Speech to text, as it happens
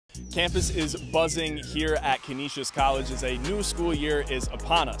Campus is buzzing here at Canisius College as a new school year is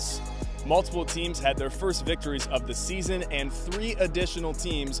upon us. Multiple teams had their first victories of the season, and 3 additional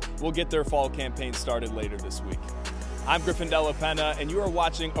teams will get their fall campaign started later this week. I'm Griffin, Della, Penna, and you are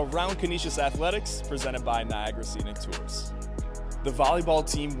watching Around Canisius Athletics, presented by Niagara Scenic Tours. The volleyball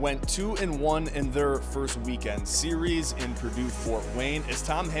team went 2-1 in their first weekend series in Purdue Fort Wayne as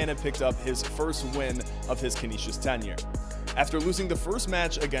Tom Hanna picked up his first win of his Canisius tenure. After losing the first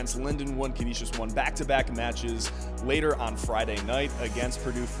match against Lindenwood, Canisius won back-to-back matches later on Friday night against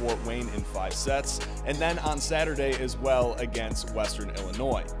Purdue Fort Wayne in 5 sets, and then on Saturday as well against Western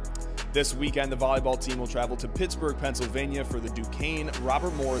Illinois. This weekend, the volleyball team will travel to Pittsburgh, Pennsylvania for the Duquesne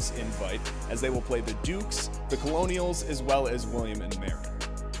Robert Morris Invite as they will play the Dukes, the Colonials, as well as William and Mary.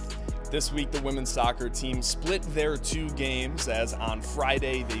 This week, the women's soccer team split their 2 games as on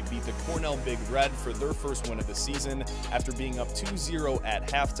Friday they beat the Cornell Big Red for their first win of the season after being up 2-0 at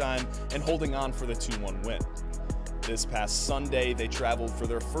halftime and holding on for the 2-1 win. This past Sunday, they traveled for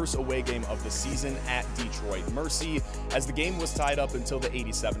their first away game of the season at Detroit Mercy as the game was tied up until the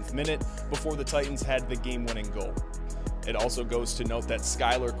 87th minute before the Titans had the game-winning goal. It also goes to note that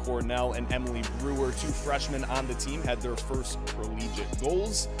Skylar, Cornell, and Emily Brewer, 2 freshmen on the team, had their first collegiate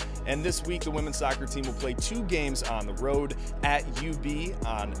goals. And this week, the women's soccer team will play 2 games on the road at UB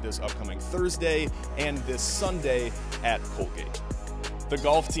on this upcoming Thursday and this Sunday at Colgate. The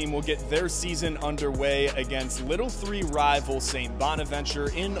golf team will get their season underway against Little 3 rival St. Bonaventure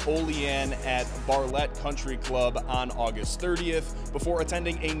in Olean at Barlett Country Club on August 30th before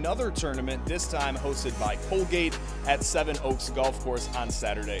attending another tournament, this time hosted by Colgate at Seven Oaks Golf Course on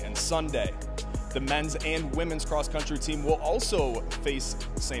Saturday and Sunday. The men's and women's cross-country team will also face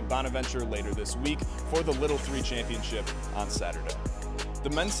St. Bonaventure later this week for the Little 3 Championship on Saturday. The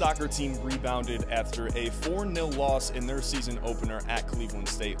men's soccer team rebounded after a 4-0 loss in their season opener at Cleveland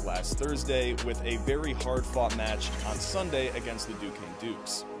State last Thursday with a very hard-fought match on Sunday against the Duquesne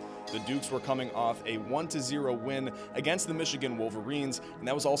Dukes. The Dukes were coming off a 1-0 win against the Michigan Wolverines, and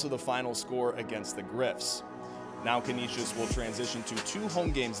that was also the final score against the Griffs. Now Canisius will transition to 2 home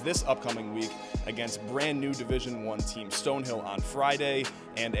games this upcoming week against brand new Division I team Stonehill on Friday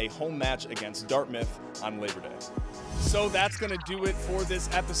and a home match against Dartmouth on Labor Day. So that's going to do it for this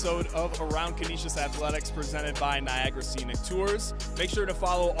episode of Around Canisius Athletics presented by Niagara Scenic Tours. Make sure to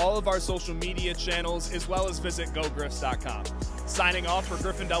follow all of our social media channels as well as visit gogriffs.com. Signing off for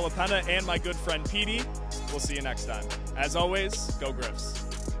Griffin, Della, Penna, and my good friend Petey. We'll see you next time. As always, go Griffs.